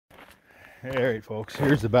Alright folks,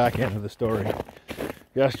 here's the back end of the story.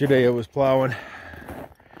 Yesterday I was plowing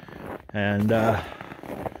and I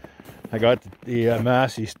got the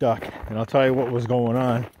Massey stuck, and I'll tell you what was going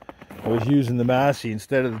on. I was using the Massey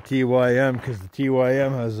instead of the TYM because the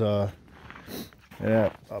TYM has a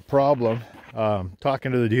problem.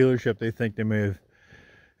 Talking to the dealership, they think it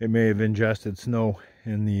may have ingested snow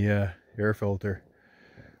in the air filter,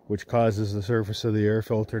 which causes the surface of the air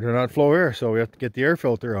filter to not flow air, so we have to get the air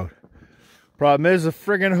filter out. Problem is the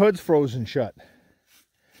friggin' hood's frozen shut,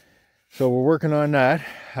 so we're working on that.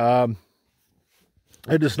 I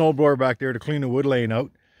had the snowblower back there to clean the wood lane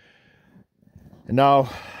out, and now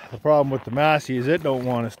the problem with the Massey is it don't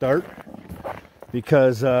want to start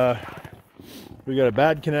because we got a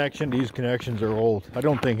bad connection. These connections are old. I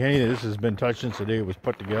don't think any of this has been touched since the day it was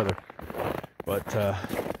put together, but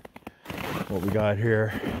what we got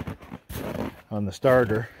here on the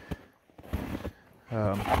starter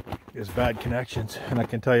is bad connections, and I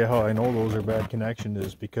can tell you how I know those are bad connections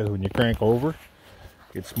is because when you crank over,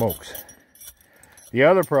 it smokes. The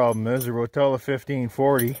other problem is the Rotella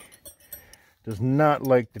 1540 does not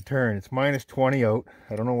like to turn. It's minus 20 out.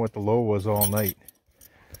 I don't know what the low was all night,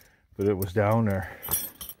 but it was down there,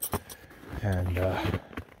 and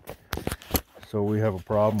so we have a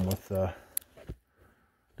problem with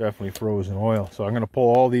definitely frozen oil. So I'm going to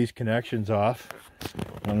pull all these connections off.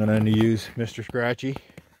 I'm going to use Mr. Scratchy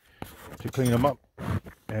to clean them up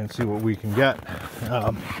and see what we can get.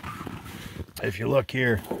 If you look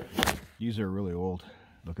here, these are really old.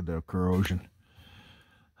 Look at the corrosion.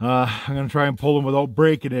 I'm going to try and pull them without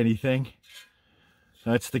breaking anything.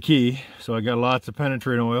 That's the key. So I got lots of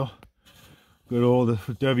penetrating oil. Good old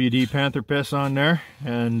WD Panther Piss on there,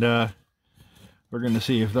 and we're going to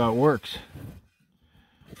see if that works.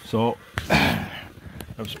 So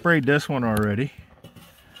I've sprayed this one already,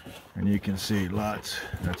 and you can see lots.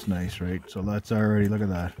 That's nice, right? So that's already, look at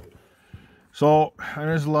that. So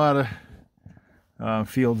there's a lot of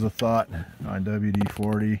fields of thought on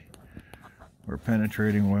WD-40 or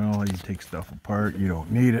penetrating oil. You take stuff apart, you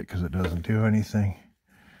don't need it because it doesn't do anything.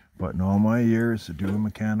 But in all my years of doing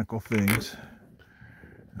mechanical things,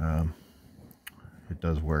 it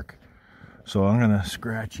does work. So I'm gonna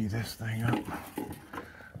scratchy this thing up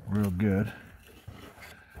real good,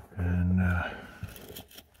 and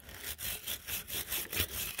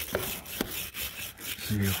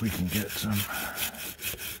see if we can get some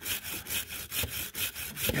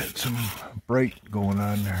bright going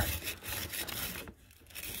on there.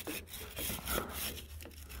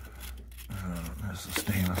 That's a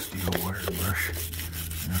stainless steel wire brush.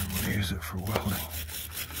 I'm going to use it for welding.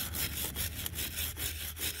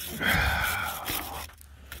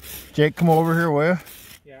 Jake, come over here, will you?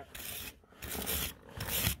 Yeah.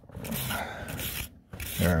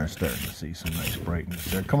 There, I'm starting to see some nice brightness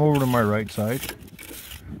there. Come over to my right side.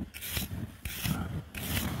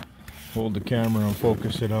 Hold the camera and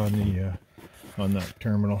focus it on the on that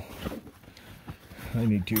terminal. I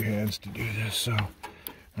need two hands to do this, so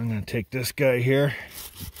I'm going to take this guy here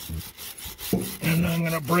and I'm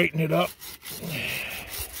going to brighten it up.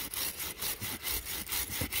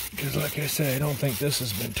 Because like I say, I don't think this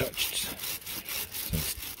has been touched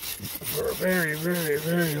for a very, very,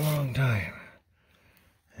 very long time.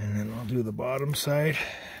 And then I'll do the bottom side.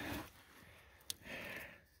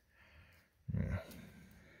 Yeah.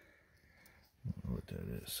 I don't know what that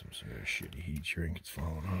is. Some sort of shitty heat shrink. It's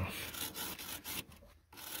falling off.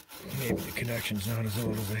 Maybe the connection's not as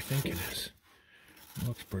old as I think it is. It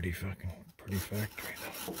looks pretty factory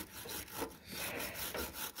though.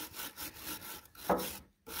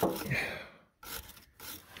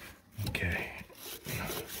 Okay.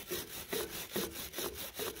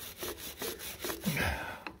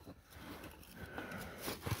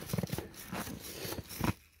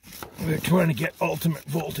 We're trying to get ultimate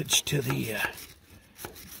voltage to the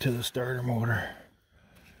starter motor,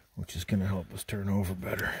 which is going to help us turn over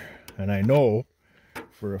better. And I know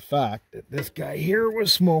for a fact that this guy here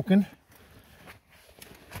was smoking,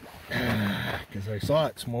 because I saw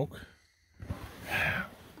it smoke.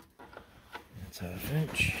 It's ½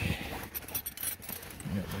 inch.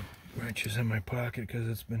 I got my wrenches in my pocket because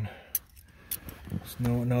it's been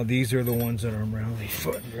snow. Now these are the ones that I'm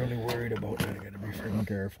really worried about. I gotta be freaking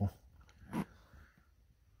careful.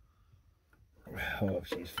 Oh,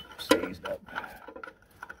 she's seized up.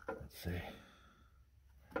 Let's see.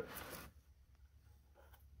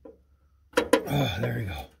 Oh, there we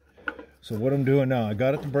go. So what I'm doing now, I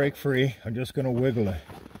got it to break free. I'm just going to wiggle it.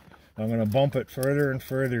 I'm going to bump it further and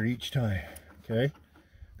further each time, okay?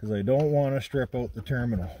 Because I don't want to strip out the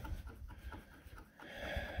terminal.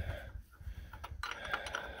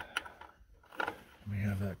 Let me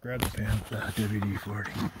have that grab the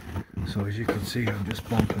WD-40. So as you can see, I'm just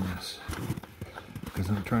bumping this because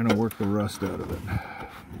I'm trying to work the rust out of it.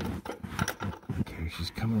 Okay, she's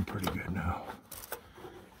coming pretty good now.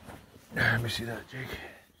 Let me see that, Jake.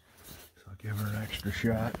 So I'll give her an extra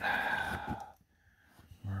shot.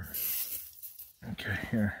 Okay,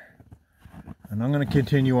 here. And I'm going to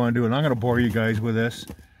continue on doing. I'm going to bore you guys with this,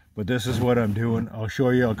 but this is what I'm doing. I'll show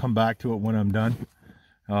you. I'll come back to it when I'm done.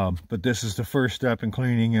 But this is the first step in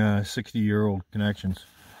cleaning 60-year-old connections.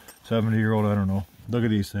 70-year-old, I don't know. Look at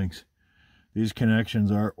these things. These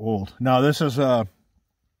connections are old. Now this is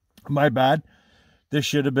my bad. This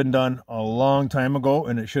should have been done a long time ago,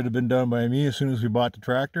 and it should have been done by me as soon as we bought the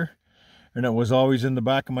tractor. And it was always in the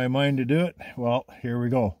back of my mind to do it. Well, here we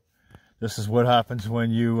go. This is what happens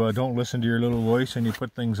when you don't listen to your little voice and you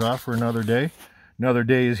put things off for another day. Another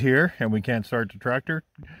day is here and we can't start the tractor.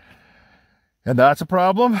 And that's a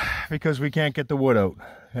problem because we can't get the wood out.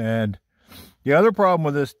 And the other problem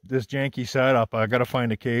with this janky setup, I got to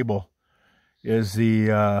find a cable, is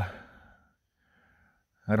the, I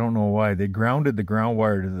don't know why, they grounded the ground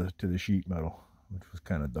wire to the sheet metal, which was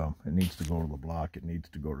kind of dumb. It needs to go to the block. It needs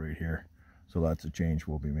to go right here. So that's a change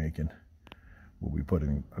we'll be making. We'll be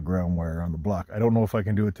putting a ground wire on the block. I don't know if I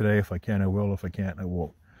can do it today. If I can, I will. If I can't, I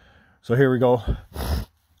won't. So here we go.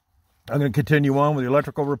 I'm going to continue on with the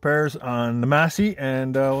electrical repairs on the Massey,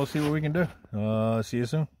 and we'll see what we can do. See you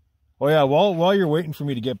soon. Oh yeah, while you're waiting for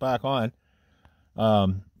me to get back on,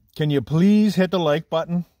 can you please hit the like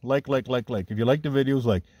button? Like. If you like the videos,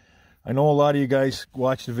 like. I know a lot of you guys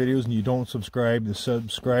watch the videos and you don't subscribe. The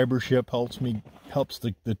subscribership helps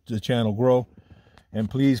the channel grow. And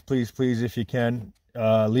please, if you can,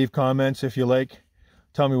 leave comments if you like.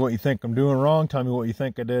 Tell me what you think I'm doing wrong. Tell me what you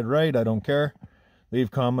think I did right. I don't care. Leave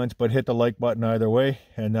comments, but hit the like button either way,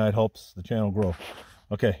 and that helps the channel grow.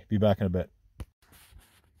 Okay, be back in a bit.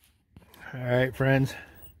 All right, friends.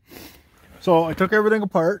 So I took everything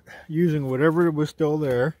apart using whatever was still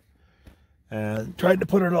there and tried to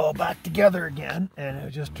put it all back together again, and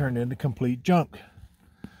it just turned into complete junk.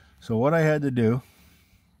 So what I had to do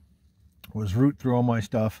was root through all my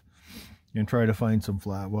stuff and try to find some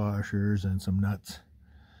flat washers and some nuts.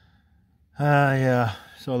 Yeah,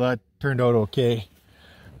 so that turned out okay.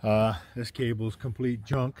 This cable is complete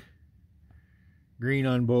junk, green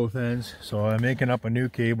on both ends, so I'm making up a new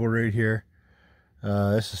cable right here.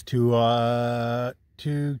 This is two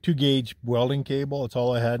gauge welding cable. It's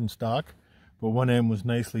all I had in stock, but one end was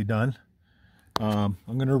nicely done. I'm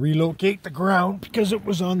going to relocate the ground because it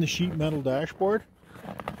was on the sheet metal dashboard.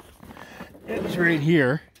 It was right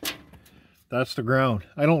here. That's the ground.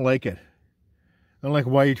 I don't like it. I don't like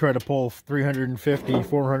why you try to pull 350,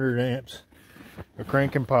 400 amps of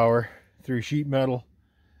cranking power through sheet metal.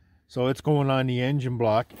 So it's going on the engine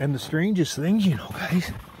block. And the strangest things, you know,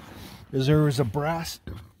 guys, is there was a brass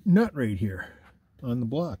nut right here on the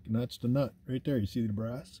block. And that's the nut right there. You see the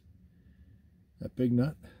brass? That big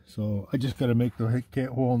nut. So I just got to make the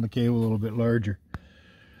hole in the cable a little bit larger.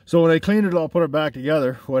 So when I cleaned it all, put it back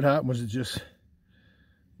together, what happened was it just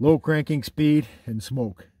low cranking speed and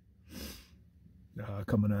smoke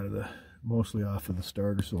coming out of mostly off of the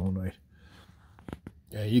starter solenoid.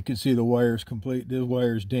 Yeah, you can see the wires complete. The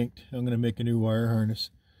wire's dinked. I'm going to make a new wire harness.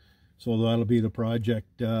 So that'll be the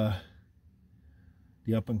project, the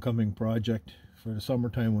up and coming project for the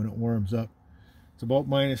summertime when it warms up. It's about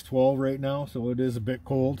 -12 right now, so it is a bit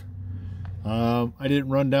cold. I didn't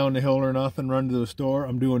run down the hill or nothing, run to the store.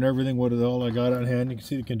 I'm doing everything with all I got on hand. You can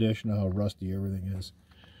see the condition of how rusty everything is.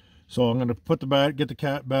 So I'm going to put get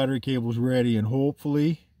the battery cables ready, and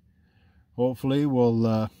hopefully we'll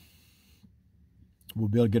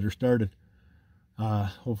be able to get her started.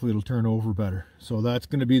 Hopefully it'll turn over better. So that's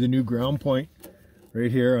going to be the new ground point right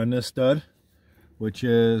here on this stud, which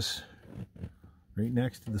is right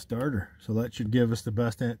next to the starter. So that should give us the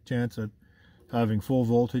best chance at having full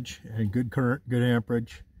voltage and good current, good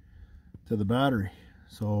amperage to the battery.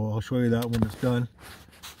 So I'll show you that when it's done.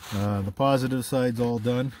 The positive side's all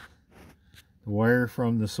done. The wire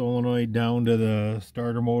from the solenoid down to the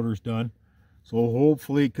starter motor's done. So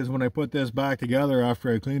hopefully, because when I put this back together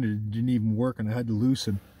after I cleaned it, it didn't even work, and I had to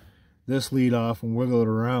loosen this lead off and wiggle it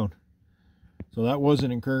around. So that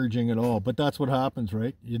wasn't encouraging at all, but that's what happens,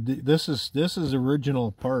 right? This is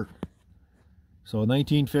original part. So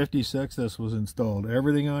 1956 this was installed.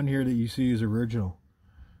 Everything on here that you see is original.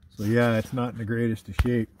 So yeah, it's not in the greatest of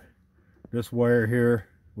shape. This wire here,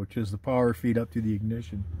 which is the power feed up to the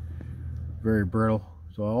ignition, very brittle.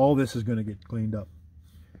 So all this is going to get cleaned up.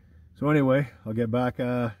 So anyway, I'll get back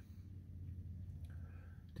to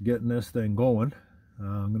getting this thing going.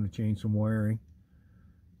 I'm going to change some wiring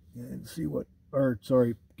and see what, or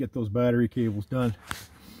sorry, get those battery cables done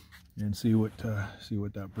and see what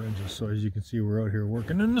that brings us. So as you can see, we're out here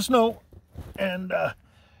working in the snow, and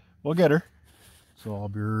we'll get her. So I'll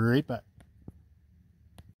be right back.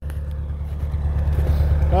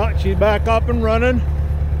 Oh, she's back up and running.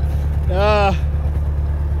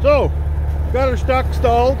 So got her stuck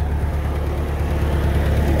stalled.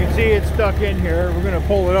 You can see it's stuck in here. We're gonna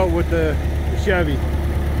pull it out with the Chevy.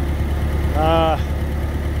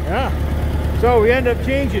 Yeah. So we end up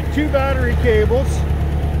changing 2 battery cables.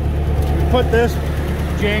 We put this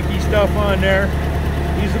janky stuff on there.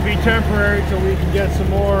 These will be temporary till we can get some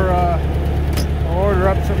more. I'll order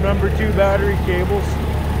up some number 2 battery cables.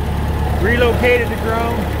 Relocated the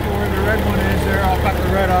ground to where the red one is there. I'll cut the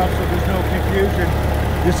red off so there's no confusion.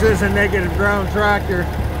 This is a negative ground tractor.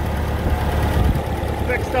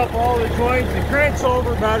 Fixed up all the joints. The crank's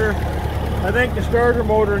over better. I think the starter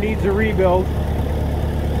motor needs a rebuild.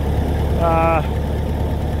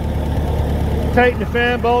 Tighten the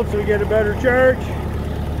fan belt so we get a better charge.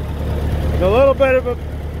 A little bit of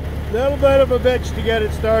a bitch to get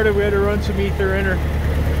it started. We had to run some ether in her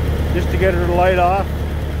just to get her to light off.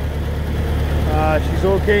 She's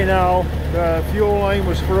okay now. The fuel line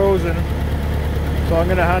was frozen, so I'm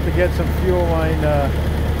gonna have to get some fuel line,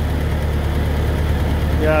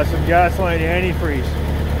 some gas line antifreeze.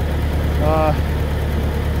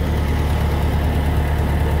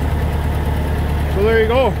 So there you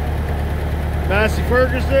go. Massey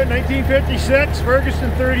Ferguson, 1956,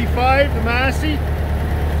 Ferguson 35, the Massey.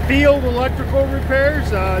 Field electrical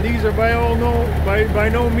repairs. These are by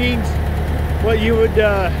no means what you would,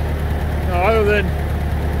 other than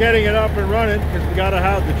getting it up and running, because we got to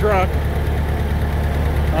have the truck.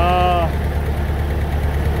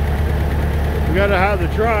 We got to have the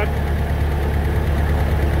truck.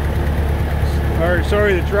 Or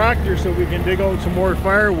sorry, the tractor, so we can dig out some more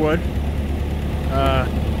firewood.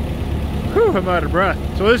 Whew, I'm out of breath.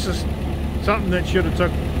 So this is something that should have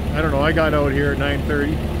took, I don't know, I got out here at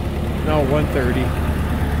 9:30, no, 1:30.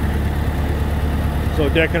 So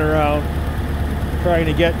decking around, trying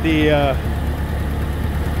to get the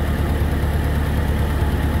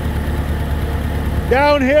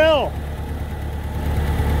downhill.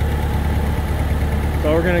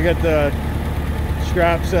 So we're gonna get the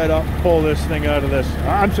strap set up, pull this thing out of this.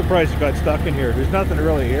 I'm surprised it got stuck in here. There's nothing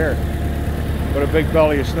really here but a big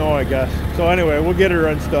belly of snow, I guess. So anyway, we'll get her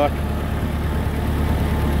unstuck.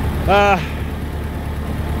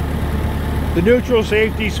 The neutral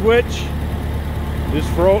safety switch is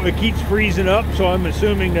it keeps freezing up, so I'm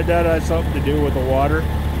assuming that has something to do with the water.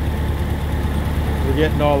 We're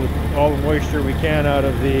getting all the moisture we can out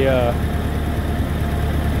of the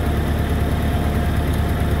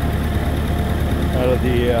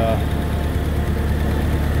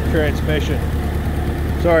transmission.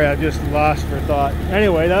 Sorry, I just lost for thought.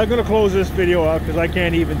 Anyway, I'm going to close this video out because I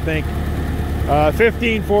can't even think.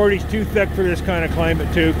 1540 is too thick for this kind of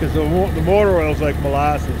climate too, because the motor oil is like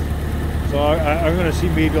molasses. So I'm going to see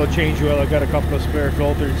maybe I'll change oil. I've got a couple of spare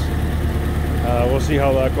filters. We'll see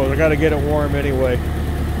how that goes. I got to get it warm anyway,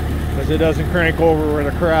 because it doesn't crank over with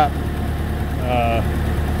the crap.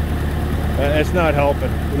 It's not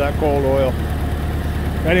helping with that cold oil.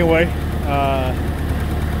 Anyway,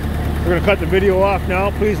 we're going to cut the video off now.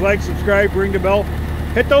 Please like, subscribe, ring the bell.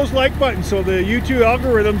 Hit those like buttons so the YouTube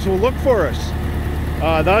algorithms will look for us.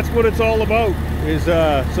 That's what it's all about, is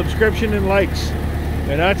subscription and likes.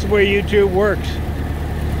 And that's the way YouTube works.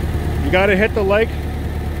 You got to hit the like.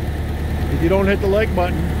 If you don't hit the like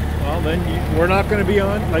button, well then we're not going to be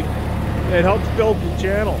on. Like, it helps build the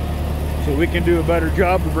channel so we can do a better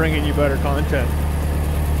job of bringing you better content.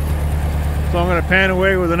 So I'm going to pan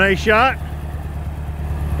away with a nice shot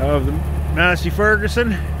of the Massey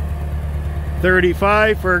Ferguson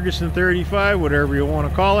 35, Ferguson 35, whatever you want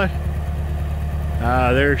to call it.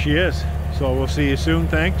 There she is. So we'll see you soon.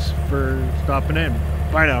 Thanks for stopping in.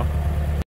 Bye now.